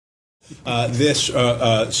this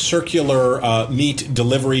circular meat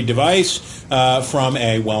delivery device from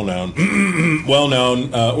a well-known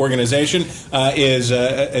organization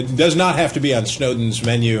does not have to be on Snowden's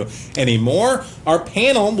menu anymore. Our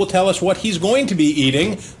panel will tell us what he's going to be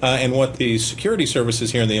eating and what the security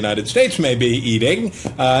services here in the United States may be eating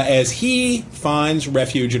as he finds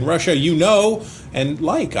refuge in Russia. You know, and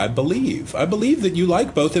I believe that you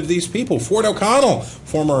like both of these people. Ford O'Connell,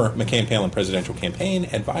 former McCain-Palin presidential campaign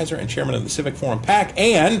advisor and chairman of the Civic Forum PAC,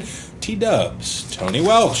 and T-Dubs, Tony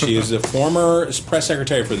Welch. He is the former press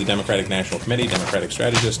secretary for the Democratic National Committee, Democratic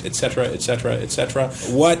strategist, etc., etc., etc.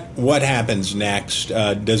 What happens next?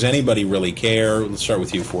 Does anybody really care? Let's start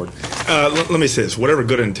with you, Ford. Let me say this. Whatever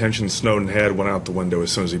good intentions Snowden had went out the window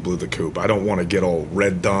as soon as he blew the coop. I don't want to get all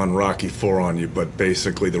Red Dawn, Rocky IV on you, but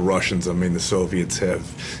basically the Russians, the Soviets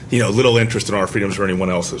have, little interest in our freedoms or anyone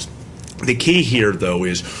else's. The key here, though,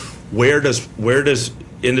 is where does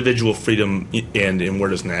individual freedom end and where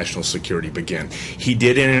does national security begin? He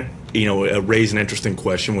did raise an interesting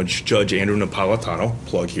question, which Judge Andrew Napolitano,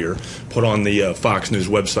 plug here, put on the Fox News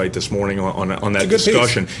website this morning on that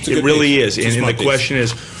discussion. It really is. And the question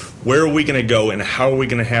is, where are we going to go and how are we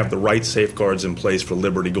going to have the right safeguards in place for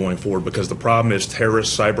liberty going forward? Because the problem is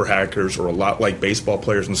terrorists, cyber hackers are a lot like baseball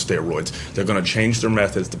players on steroids. They're going to change their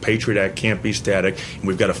methods. The Patriot Act can't be static, and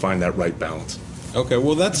we've got to find that right balance. Okay,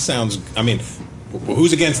 well, that sounds,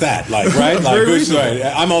 who's against that? Right? Right.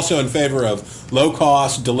 I'm also in favor of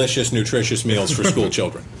low-cost, delicious, nutritious meals for school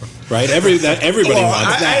children. Right? Everybody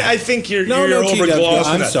wants that. I think you're overglossing.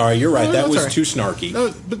 I'm sorry. You're right. That was too snarky.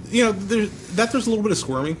 No, but there's a little bit of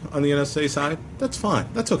squirming on the NSA side. That's fine.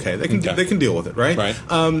 That's okay. They can deal with it, right? Right.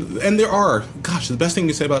 And there are. Gosh, the best thing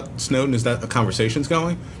you say about Snowden is that a conversation's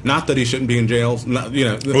going. Not that he shouldn't be in jail. Well,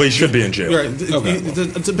 he should be in jail. Right. Okay.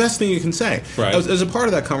 It's the best thing you can say. Right. As a part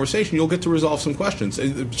of that conversation, you'll get to resolve some questions,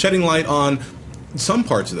 shedding light on some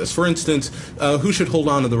parts of this. For instance, who should hold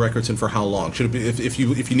on to the records and for how long? Should it be if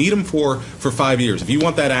you need them for 5 years? If you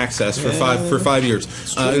want that access for 5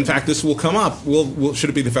 years, in fact, this will come up. Should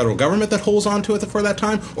it be the federal government that holds on to it for that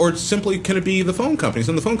time, or simply can it be the phone companies?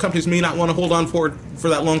 And the phone companies may not want to hold on for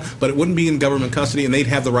that long, but it wouldn't be in government custody, and they'd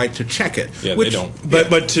have the right to check it. Yeah, they don't.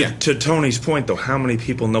 But to Tony's point, though, how many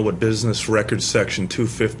people know what Business Records Section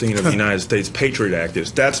 215 of the United States Patriot Act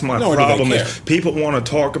is? That's my problem. Is people want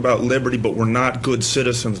to talk about liberty, but we're not good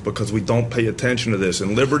citizens because we don't pay attention to this,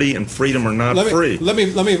 and liberty and freedom are not free. Let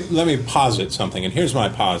me posit something, and here's my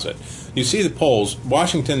posit. You see the polls.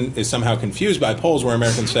 Washington is somehow confused by polls where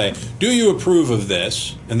Americans say, "Do you approve of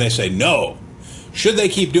this?" and they say no. Should they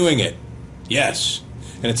keep doing it? Yes.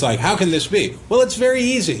 And it's like, how can this be? Well, it's very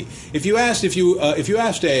easy. If you asked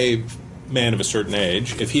a man of a certain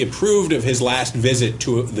age, if he approved of his last visit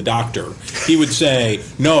to the doctor, he would say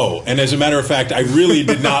no. And as a matter of fact, I really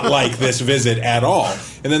did not like this visit at all.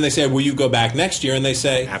 And then they say, will you go back next year? And they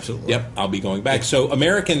say, absolutely. Yep, I'll be going back. So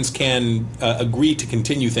Americans can agree to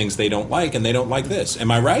continue things they don't like, and they don't like this.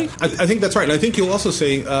 Am I right? I think that's right. And I think you'll also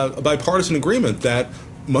say a bipartisan agreement that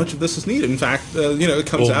much of this is needed. In fact, it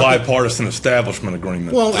comes out bipartisan establishment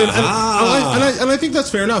agreement. Well, and I think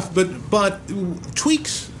that's fair enough. But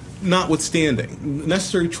tweaks notwithstanding,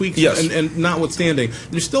 necessary tweaks, yes. and notwithstanding,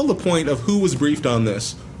 there's still the point of who was briefed on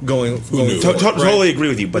this. Totally agree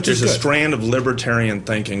with you, but there's a strand of libertarian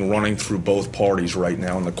thinking running through both parties right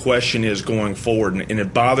now, and the question is going forward, and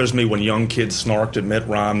it bothers me when young kids snarked at Mitt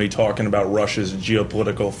Romney talking about Russia's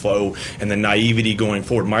geopolitical foe and the naivety going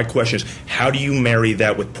forward. My question is, how do you marry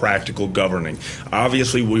that with practical governing?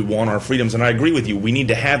 Obviously, we want our freedoms, and I agree with you, we need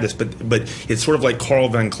to have this, but it's sort of like Karl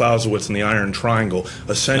von Clausewitz in the Iron Triangle.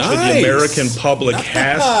 Essentially, the American public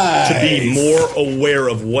has to be more aware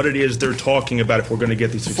of what it is they're talking about if we're going to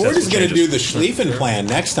get these Ford is going to do the Schlieffen plan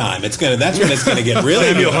next time. That's when it's going to get really.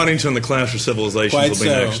 Samuel Huntington, The Clash of Civilizations will be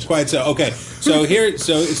next. Quite so. Okay. So here's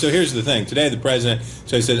the thing. Today, the president.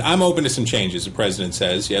 So he says, "I'm open to some changes." The president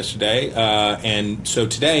says yesterday, and so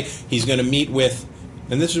today he's going to meet with,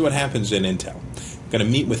 and this is what happens in Intel. Going to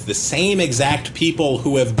meet with the same exact people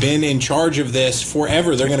who have been in charge of this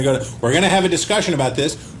forever. They're going to we're going to have a discussion about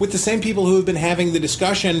this with the same people who have been having the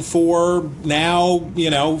discussion for now,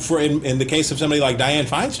 for in the case of somebody like Dianne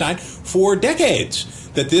Feinstein, for decades.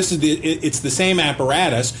 That it's the same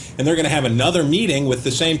apparatus, and they're going to have another meeting with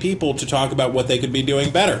the same people to talk about what they could be doing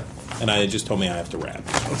better. And I just told me I have to wrap.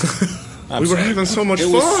 We were having so much fun.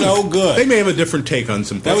 It was so good. They may have a different take on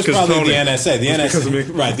some things. That was probably the NSA. The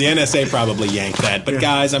NSA, right? The NSA probably yanked that. But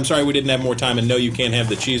guys, I'm sorry we didn't have more time. And no, you can't have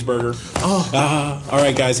the cheeseburger. All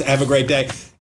right, guys, have a great day.